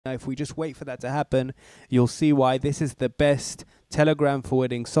Now, if we just wait for that to happen, you'll see why this is the best Telegram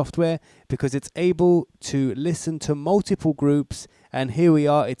forwarding software, because it's able to listen to multiple groups. And here we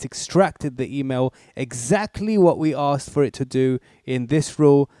are, it's extracted the email, exactly what we asked for it to do in this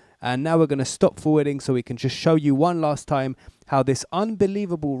rule. And now we're going to stop forwarding so we can just show you one last time how this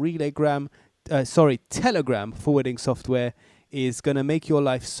unbelievable Telegram forwarding software is going to make your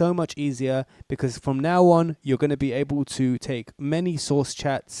life so much easier, because from now on, you're going to be able to take many source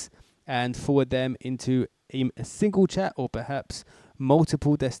chats and forward them into a single chat, or perhaps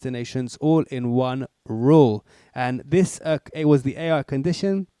multiple destinations, all in one rule. And this it was the AI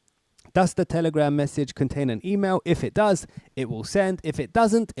condition. Does the Telegram message contain an email? If it does, it will send. If it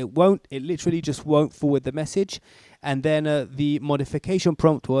doesn't, it won't. It literally just won't forward the message. And then the modification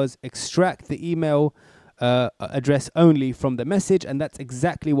prompt was extract the email address only from the message, and that's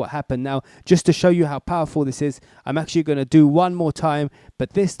exactly what happened. Now, just to show you how powerful this is, I'm actually going to do one more time,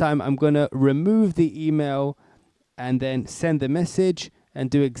 but this time I'm going to remove the email and then send the message,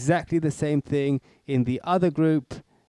 and do exactly the same thing in the other group.